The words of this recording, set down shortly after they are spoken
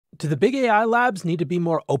Do the big AI labs need to be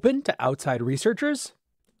more open to outside researchers?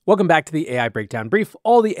 Welcome back to the AI Breakdown Brief,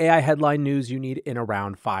 all the AI headline news you need in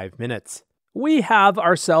around 5 minutes. We have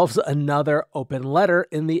ourselves another open letter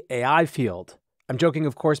in the AI field. I'm joking,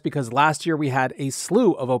 of course, because last year we had a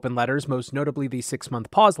slew of open letters, most notably the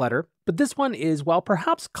 6-month pause letter, but this one is, while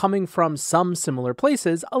perhaps coming from some similar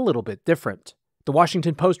places, a little bit different. The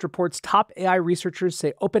Washington Post reports top AI researchers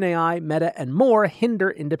say OpenAI, Meta, and more hinder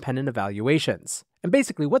independent evaluations. And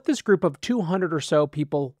basically, what this group of 200 or so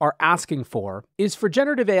people are asking for is for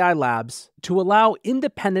generative AI labs to allow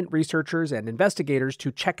independent researchers and investigators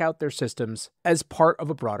to check out their systems as part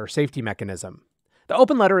of a broader safety mechanism. The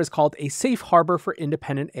open letter is called a safe harbor for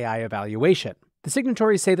independent AI evaluation. The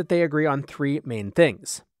signatories say that they agree on three main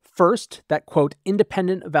things. First, that, quote,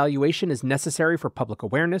 independent evaluation is necessary for public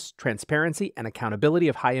awareness, transparency, and accountability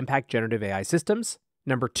of high-impact generative AI systems.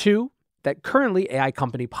 Number two, that currently AI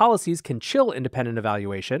company policies can chill independent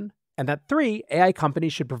evaluation. And that three, AI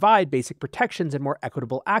companies should provide basic protections and more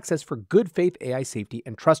equitable access for good faith AI safety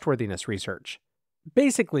and trustworthiness research.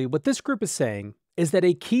 Basically, what this group is saying is that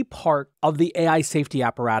a key part of the AI safety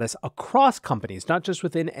apparatus across companies, not just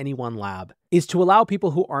within any one lab, is to allow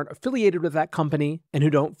people who aren't affiliated with that company and who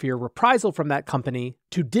don't fear reprisal from that company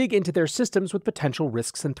to dig into their systems with potential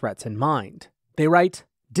risks and threats in mind. They write,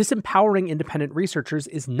 disempowering independent researchers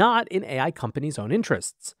is not in AI companies' own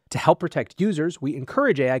interests. To help protect users, we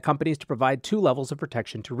encourage AI companies to provide two levels of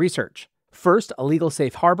protection to research. First, a legal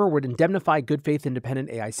safe harbor would indemnify good faith independent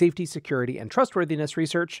AI safety, security, and trustworthiness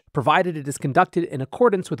research, provided it is conducted in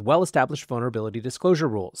accordance with well-established vulnerability disclosure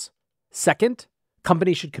rules. Second,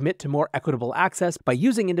 companies should commit to more equitable access by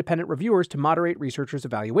using independent reviewers to moderate researchers'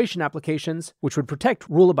 evaluation applications, which would protect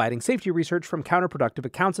rule-abiding safety research from counterproductive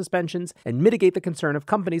account suspensions and mitigate the concern of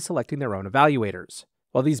companies selecting their own evaluators.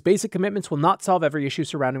 While these basic commitments will not solve every issue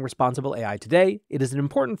surrounding responsible AI today, it is an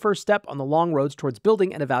important first step on the long roads towards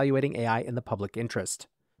building and evaluating AI in the public interest.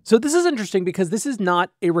 So this is interesting because this is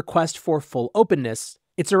not a request for full openness.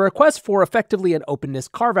 It's a request for effectively an openness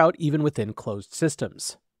carve-out even within closed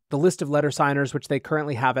systems. The list of letter signers, which they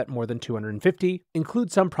currently have at more than 250,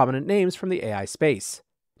 includes some prominent names from the AI space.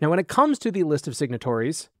 Now, when it comes to the list of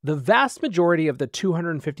signatories, the vast majority of the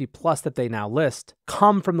 250 plus that they now list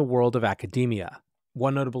come from the world of academia.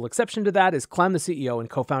 One notable exception to that is Clem, the CEO and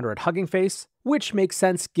co-founder at Hugging Face, which makes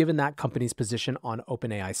sense given that company's position on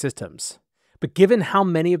OpenAI systems. But given how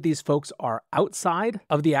many of these folks are outside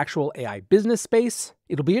of the actual AI business space,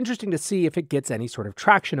 it'll be interesting to see if it gets any sort of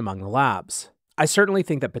traction among the labs. I certainly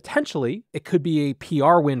think that potentially it could be a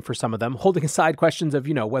PR win for some of them, holding aside questions of,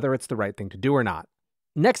 whether it's the right thing to do or not.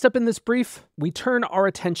 Next up in this brief, we turn our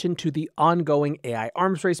attention to the ongoing AI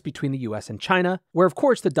arms race between the US and China, where of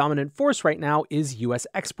course the dominant force right now is US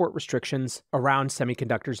export restrictions around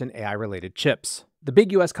semiconductors and AI-related chips. The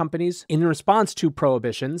big US companies, in response to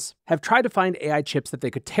prohibitions, have tried to find AI chips that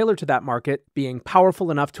they could tailor to that market, being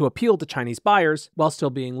powerful enough to appeal to Chinese buyers, while still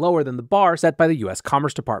being lower than the bar set by the US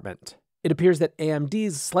Commerce Department. It appears that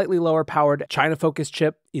AMD's slightly lower-powered China-focused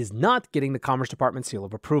chip is not getting the Commerce Department seal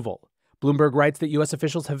of approval. Bloomberg writes that US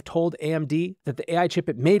officials have told AMD that the AI chip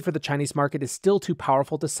it made for the Chinese market is still too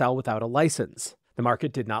powerful to sell without a license. The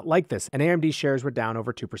market did not like this, and AMD shares were down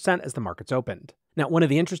over 2% as the markets opened. Now, one of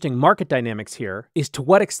the interesting market dynamics here is to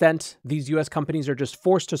what extent these US companies are just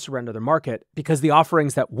forced to surrender their market because the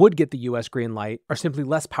offerings that would get the US green light are simply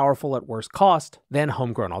less powerful at worse cost than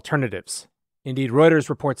homegrown alternatives. Indeed, Reuters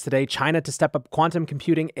reports today China to step up quantum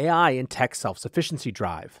computing, AI, and tech self-sufficiency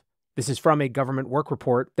drive. This is from a government work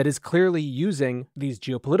report that is clearly using these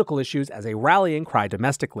geopolitical issues as a rallying cry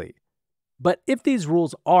domestically. But if these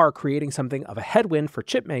rules are creating something of a headwind for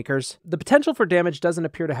chip makers, the potential for damage doesn't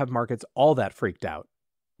appear to have markets all that freaked out.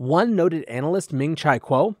 One noted analyst, Ming-Chi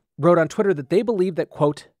Kuo, wrote on Twitter that they believe that,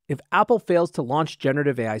 quote, if Apple fails to launch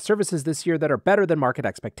generative AI services this year that are better than market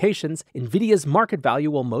expectations, Nvidia's market value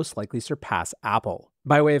will most likely surpass Apple.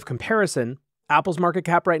 By way of comparison, Apple's market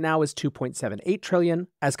cap right now is $2.78 trillion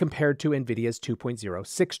as compared to Nvidia's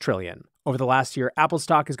 $2.06 trillion. Over the last year, Apple's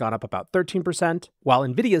stock has gone up about 13%, while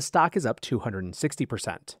Nvidia's stock is up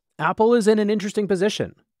 260%. Apple is in an interesting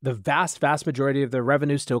position. The vast majority of their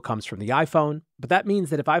revenue still comes from the iPhone, but that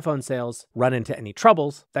means that if iPhone sales run into any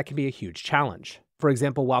troubles, that can be a huge challenge. For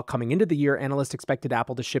example, while coming into the year, analysts expected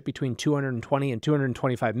Apple to ship between 220 and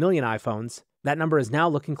 225 million iPhones, that number is now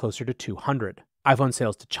looking closer to 200. iPhone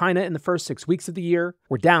sales to China in the first 6 weeks of the year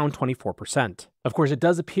were down 24%. Of course, it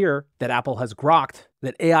does appear that Apple has grokked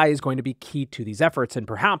that AI is going to be key to these efforts and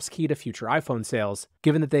perhaps key to future iPhone sales,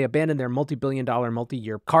 given that they abandoned their multi-billion-dollar,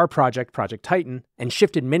 multi-year car project, Project Titan, and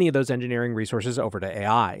shifted many of those engineering resources over to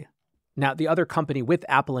AI. Now, the other company with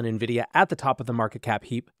Apple and Nvidia at the top of the market cap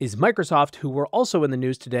heap is Microsoft, who were also in the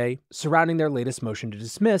news today surrounding their latest motion to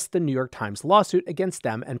dismiss the New York Times lawsuit against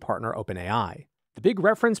them and partner OpenAI. The big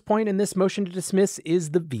reference point in this motion to dismiss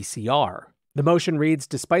is the VCR. The motion reads,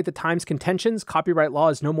 despite the Times' contentions, copyright law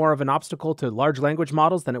is no more of an obstacle to large language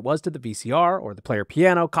models than it was to the VCR, or the player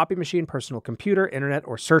piano, copy machine, personal computer, internet,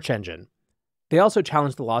 or search engine. They also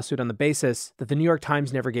challenged the lawsuit on the basis that the New York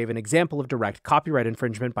Times never gave an example of direct copyright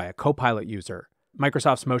infringement by a Copilot user.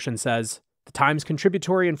 Microsoft's motion says, the Times'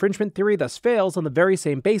 contributory infringement theory thus fails on the very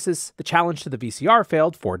same basis the challenge to the VCR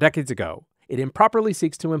failed 4 decades ago. It improperly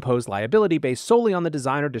seeks to impose liability based solely on the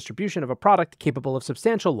design or distribution of a product capable of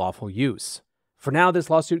substantial lawful use. For now, this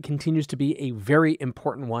lawsuit continues to be a very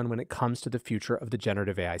important one when it comes to the future of the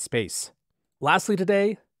generative AI space. Lastly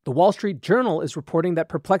today, the Wall Street Journal is reporting that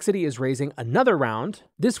Perplexity is raising another round,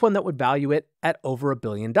 this one that would value it at over $1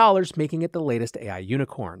 billion, making it the latest AI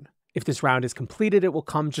unicorn. If this round is completed, it will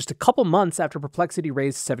come just a couple months after Perplexity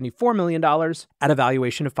raised $74 million at a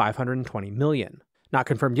valuation of $520 million. Not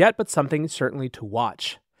confirmed yet, but something certainly to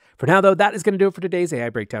watch. For now, though, that is going to do it for today's AI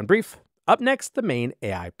Breakdown Brief. Up next, the main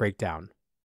AI Breakdown.